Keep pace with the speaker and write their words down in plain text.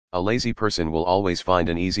A lazy person will always find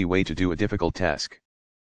an easy way to do a difficult task.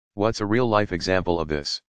 What's a real-life example of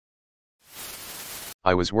this?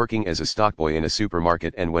 I was working as a stockboy in a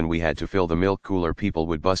supermarket, and when we had to fill the milk cooler, people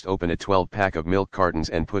would bust open a 12-pack of milk cartons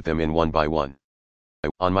and put them in one by one.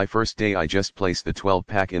 On my first day, I just placed the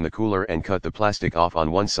 12-pack in the cooler and cut the plastic off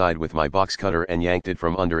on one side with my box cutter and yanked it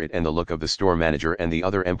from under it, and the look of the store manager and the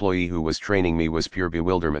other employee who was training me was pure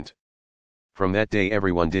bewilderment. From that day,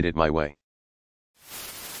 everyone did it my way.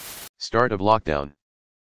 Start of lockdown.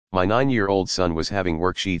 My 9-year-old son was having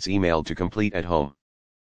worksheets emailed to complete at home.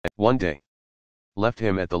 One day, left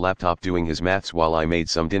him at the laptop doing his maths while I made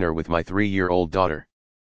some dinner with my 3-year-old daughter.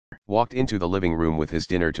 Walked into the living room with his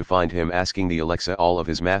dinner to find him asking the Alexa all of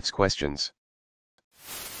his maths questions.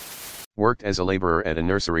 Worked as a laborer at a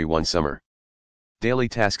nursery one summer. Daily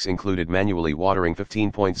tasks included manually watering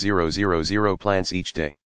 15,000 plants each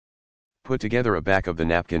day. Put together a back of the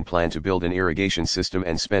napkin plan to build an irrigation system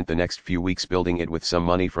and spent the next few weeks building it with some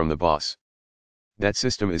money from the boss. That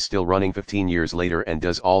system is still running 15 years later and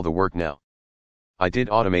does all the work now. I did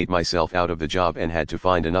automate myself out of the job and had to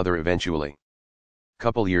find another eventually.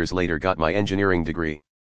 Couple years later, got my engineering degree.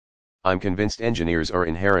 I'm convinced engineers are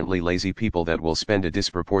inherently lazy people that will spend a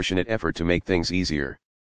disproportionate effort to make things easier.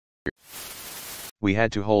 We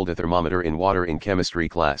had to hold a thermometer in water in chemistry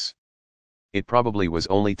class. It probably was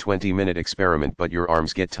only 20-minute experiment, but your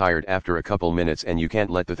arms get tired after a couple minutes and you can't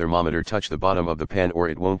let the thermometer touch the bottom of the pen or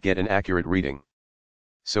it won't get an accurate reading.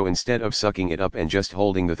 So instead of sucking it up and just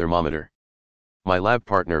holding the thermometer, my lab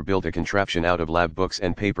partner built a contraption out of lab books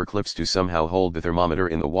and paper clips to somehow hold the thermometer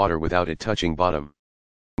in the water without it touching bottom.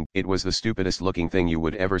 It was the stupidest looking thing you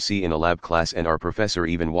would ever see in a lab class, and our professor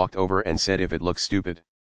even walked over and said, if it looks stupid.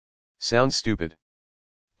 Sounds stupid.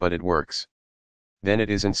 But it works. Then it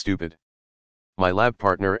isn't stupid. My lab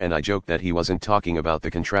partner and I joked that he wasn't talking about the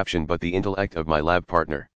contraption but the intellect of my lab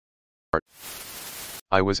partner.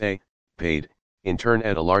 I was a paid intern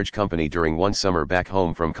at a large company during one summer back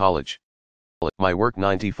home from college. My work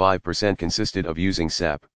 95% consisted of using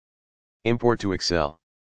SAP. Import to Excel.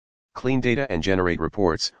 Clean data and generate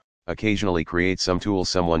reports, occasionally create some tool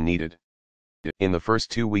someone needed. In the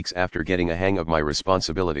first 2 weeks after getting a hang of my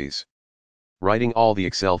responsibilities, writing all the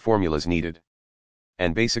Excel formulas needed,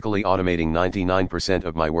 and basically automating 99%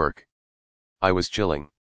 of my work, I was chilling.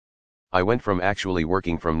 I went from actually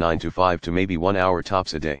working from 9 to 5 to maybe 1 hour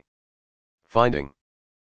tops a day. Finding,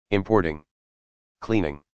 importing,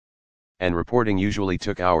 cleaning, and reporting usually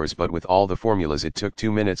took hours, but with all the formulas it took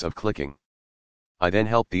 2 minutes of clicking. I then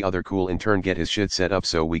helped the other cool intern get his shit set up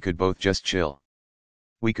so we could both just chill.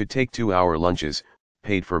 We could take 2-hour lunches,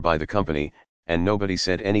 paid for by the company, and nobody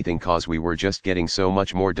said anything cause we were just getting so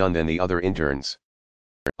much more done than the other interns.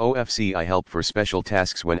 OFC, I helped for special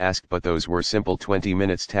tasks when asked, but those were simple 20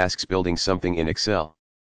 minutes tasks building something in Excel.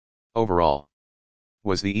 Overall,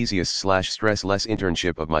 was the easiest / stress-less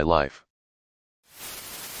internship of my life.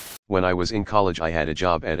 When I was in college, I had a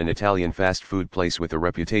job at an Italian fast food place with a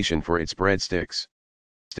reputation for its breadsticks.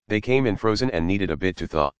 They came in frozen and needed a bit to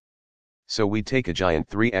thaw. So we'd take a giant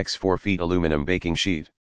 3x 4 feet aluminum baking sheet,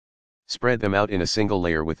 spread them out in a single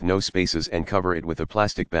layer with no spaces and cover it with a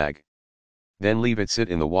plastic bag. Then leave it sit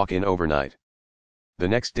in the walk-in overnight. The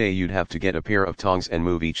next day you'd have to get a pair of tongs and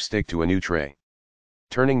move each stick to a new tray,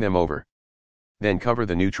 turning them over. Then cover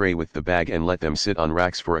the new tray with the bag and let them sit on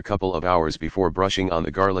racks for a couple of hours before brushing on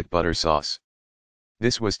the garlic butter sauce.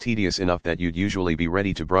 This was tedious enough that you'd usually be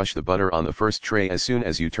ready to brush the butter on the first tray as soon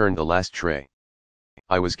as you turned the last tray.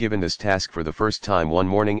 I was given this task for the first time one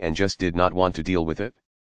morning and just did not want to deal with it.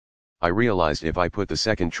 I realized if I put the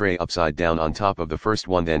second tray upside down on top of the first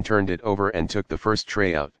one, then turned it over and took the first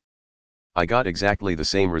tray out, I got exactly the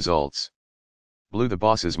same results. Blew the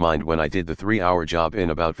boss's mind when I did the 3-hour job in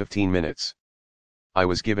about 15 minutes. I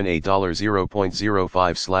was given a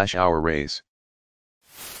 $0.05/hour raise.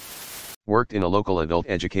 Worked in a local adult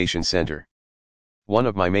education center. One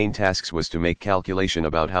of my main tasks was to make calculation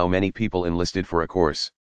about how many people enlisted for a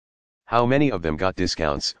course. How many of them got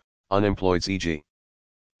discounts, unemployeds e.g.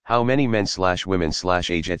 How many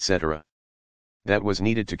men/women/age etc. That was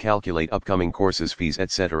needed to calculate upcoming courses fees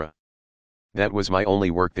etc. That was my only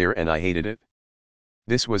work there and I hated it.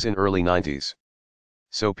 This was in early 90s.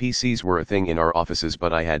 So PCs were a thing in our offices,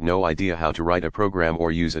 but I had no idea how to write a program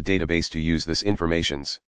or use a database to use this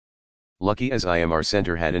informations. Lucky as I am, our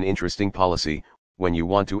center had an interesting policy: when you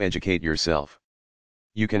want to educate yourself,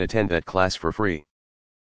 you can attend that class for free.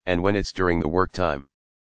 And when it's during the work time,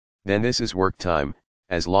 then this is work time,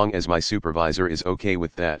 as long as my supervisor is okay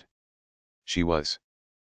with that. She was.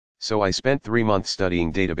 So I spent 3 months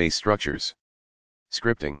studying database structures,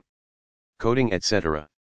 scripting, coding etc.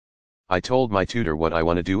 I told my tutor what I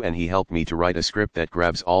want to do and he helped me to write a script that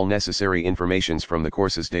grabs all necessary informations from the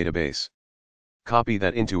course's database. Copy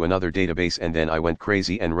that into another database and then I went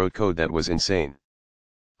crazy and wrote code that was insane.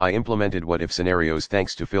 I implemented what-if scenarios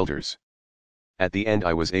thanks to filters. At the end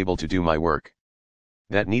I was able to do my work.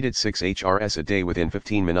 That needed 6 HRS a day within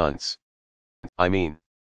 15 minutes. I mean,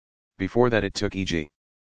 before that it took e.g.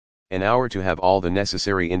 an hour to have all the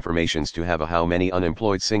necessary informations to have a how many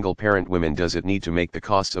unemployed single-parent women does it need to make the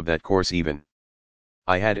costs of that course even.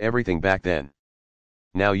 I had everything back then.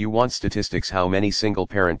 Now you want statistics how many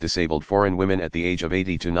single-parent disabled foreign women at the age of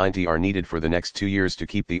 80 to 90 are needed for the next 2 years to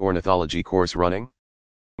keep the ornithology course running?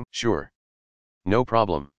 Sure. No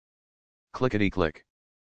problem. Clickety-click.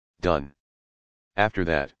 Done. After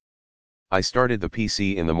that, I started the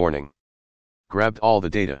PC in the morning. Grabbed all the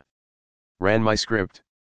data. Ran my script.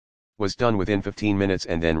 Was done within 15 minutes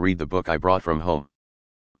and then read the book I brought from home.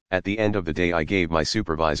 At the end of the day I gave my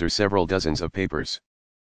supervisor several dozens of papers.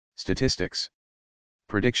 Statistics.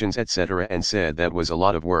 Predictions etc. and said that was a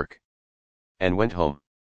lot of work. And went home.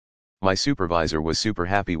 My supervisor was super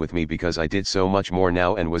happy with me because I did so much more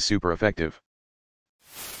now and was super effective.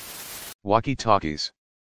 Walkie-talkies.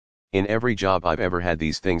 In every job I've ever had,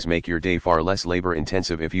 these things make your day far less labor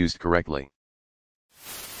intensive if used correctly.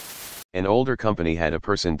 An older company had a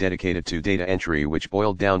person dedicated to data entry, which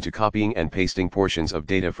boiled down to copying and pasting portions of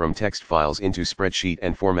data from text files into spreadsheet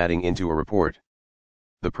and formatting into a report.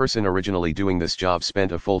 The person originally doing this job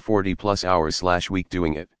spent a full 40+ hours/week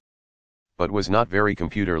doing it, but was not very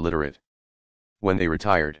computer literate. When they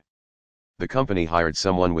retired, the company hired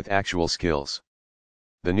someone with actual skills.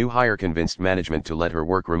 The new hire convinced management to let her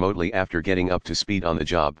work remotely after getting up to speed on the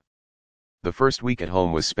job. The first week at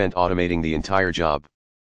home was spent automating the entire job.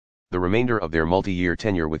 The remainder of their multi-year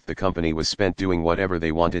tenure with the company was spent doing whatever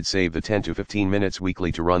they wanted, save the 10 to 15 minutes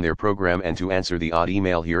weekly to run their program and to answer the odd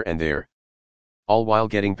email here and there. All while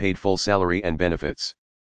getting paid full salary and benefits.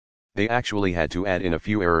 They actually had to add in a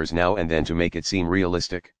few errors now and then to make it seem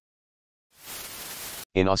realistic.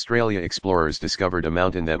 In Australia, explorers discovered a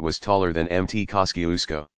mountain that was taller than Mt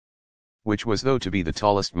Kosciuszko, which was thought to be the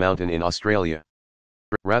tallest mountain in Australia.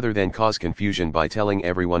 Rather than cause confusion by telling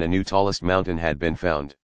everyone a new tallest mountain had been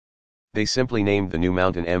found, they simply named the new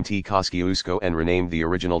mountain Mt Kosciuszko and renamed the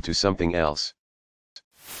original to something else.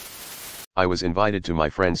 I was invited to my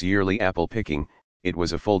friend's yearly apple picking. It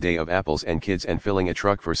was a full day of apples and kids and filling a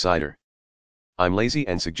truck for cider. I'm lazy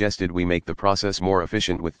and suggested we make the process more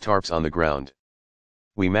efficient with tarps on the ground.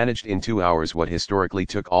 We managed in 2 hours what historically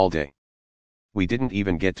took all day. We didn't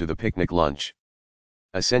even get to the picnic lunch.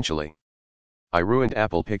 Essentially, I ruined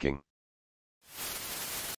apple picking.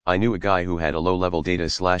 I knew a guy who had a low-level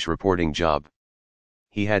data/reporting job.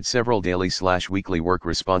 He had several daily/weekly work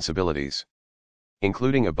responsibilities,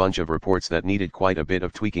 including a bunch of reports that needed quite a bit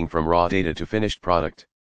of tweaking from raw data to finished product.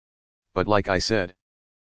 But like I said,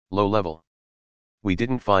 low level. We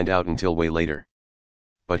didn't find out until way later.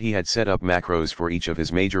 But he had set up macros for each of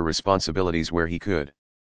his major responsibilities where he could.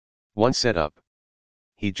 Once set up,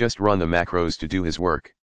 he'd just run the macros to do his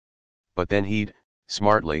work. But then he'd,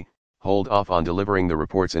 smartly, hold off on delivering the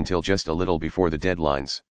reports until just a little before the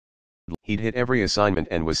deadlines. He'd hit every assignment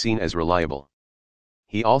and was seen as reliable.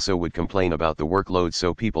 He also would complain about the workload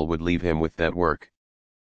so people would leave him with that work.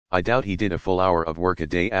 I doubt he did a full hour of work a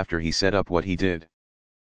day after he set up what he did.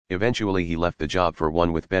 Eventually he left the job for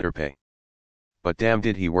one with better pay. But damn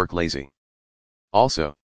did he work lazy.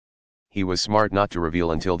 Also, he was smart not to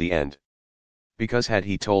reveal until the end. Because had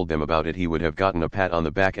he told them about it, he would have gotten a pat on the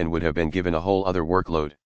back and would have been given a whole other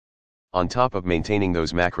workload, on top of maintaining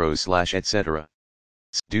those macros/etc.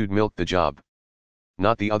 Dude milked the job,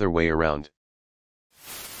 not the other way around.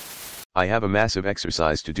 I have a massive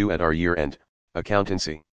exercise to do at our year-end,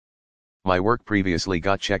 accountancy. My work previously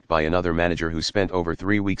got checked by another manager who spent over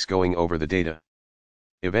 3 weeks going over the data.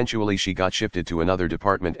 Eventually she got shifted to another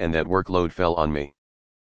department and that workload fell on me.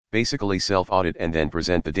 Basically self-audit and then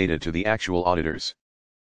present the data to the actual auditors.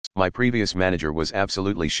 My previous manager was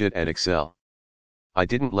absolutely shit at Excel. I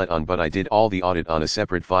didn't let on, but I did all the audit on a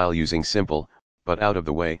separate file using simple, but out of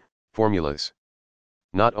the way, formulas.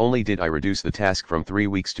 Not only did I reduce the task from 3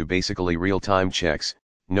 weeks to basically real-time checks,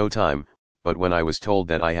 no time, but when I was told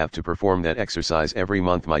that I have to perform that exercise every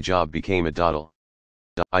month, my job became a doddle.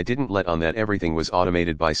 I didn't let on that everything was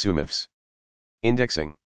automated by SUMIFS.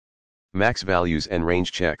 Indexing, max values and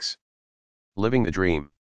range checks. Living the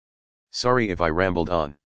dream. Sorry if I rambled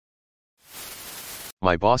on.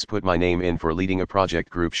 My boss put my name in for leading a project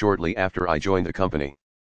group shortly after I joined the company.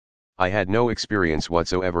 I had no experience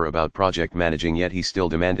whatsoever about project managing, yet he still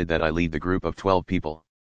demanded that I lead the group of 12 people.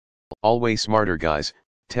 All way smarter guys,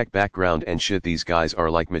 tech background and shit. These guys are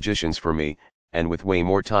like magicians for me, and with way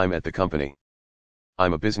more time at the company.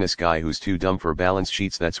 I'm a business guy who's too dumb for balance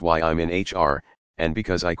sheets. That's why I'm in HR, and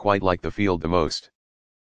because I quite like the field the most.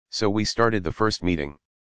 So we started the first meeting.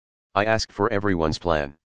 I asked for everyone's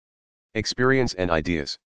plan, experience and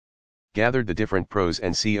ideas. Gathered the different pros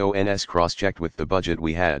and cons, cross-checked with the budget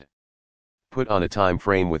we had. Put on a time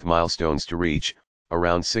frame with milestones to reach,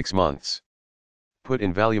 around 6 months. Put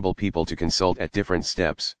invaluable people to consult at different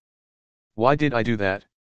steps. Why did I do that?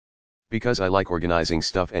 Because I like organizing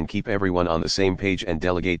stuff and keep everyone on the same page and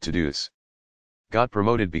delegate to-dos. Got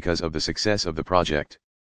promoted because of the success of the project.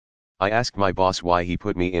 I asked my boss why he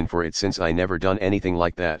put me in for it since I never done anything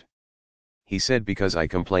like that. He said because I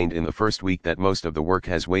complained in the first week that most of the work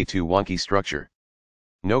has way too wonky structure.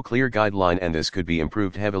 No clear guideline, and this could be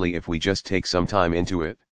improved heavily if we just take some time into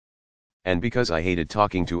it. And because I hated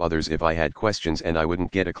talking to others if I had questions and I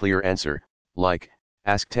wouldn't get a clear answer, like,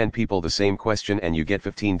 ask 10 people the same question and you get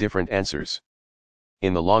 15 different answers.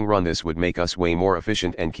 In the long run this would make us way more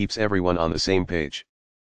efficient and keeps everyone on the same page.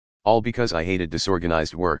 All because I hated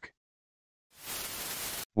disorganized work.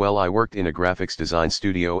 Well, I worked in a graphics design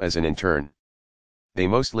studio as an intern. They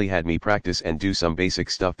mostly had me practice and do some basic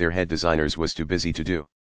stuff their head designers was too busy to do.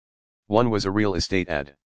 One was a real estate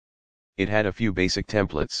ad. It had a few basic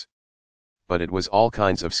templates. But it was all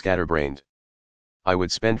kinds of scatterbrained. I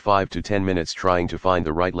would spend 5 to 10 minutes trying to find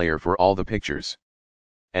the right layer for all the pictures.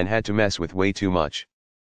 And had to mess with way too much.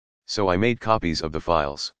 So I made copies of the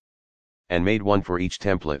files. And made one for each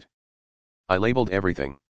template. I labeled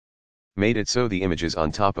everything. Made it so the images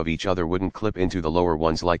on top of each other wouldn't clip into the lower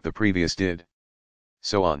ones like the previous did.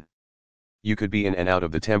 So on. You could be in and out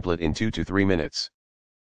of the template in 2 to 3 minutes.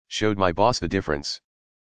 Showed my boss the difference.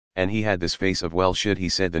 And he had this face of well shit. He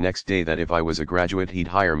said the next day that if I was a graduate he'd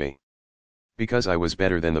hire me. Because I was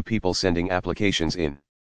better than the people sending applications in.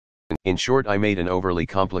 In short, I made an overly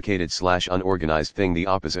complicated / unorganized thing the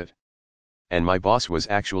opposite. And my boss was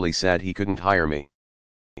actually sad he couldn't hire me.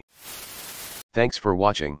 Thanks for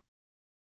watching.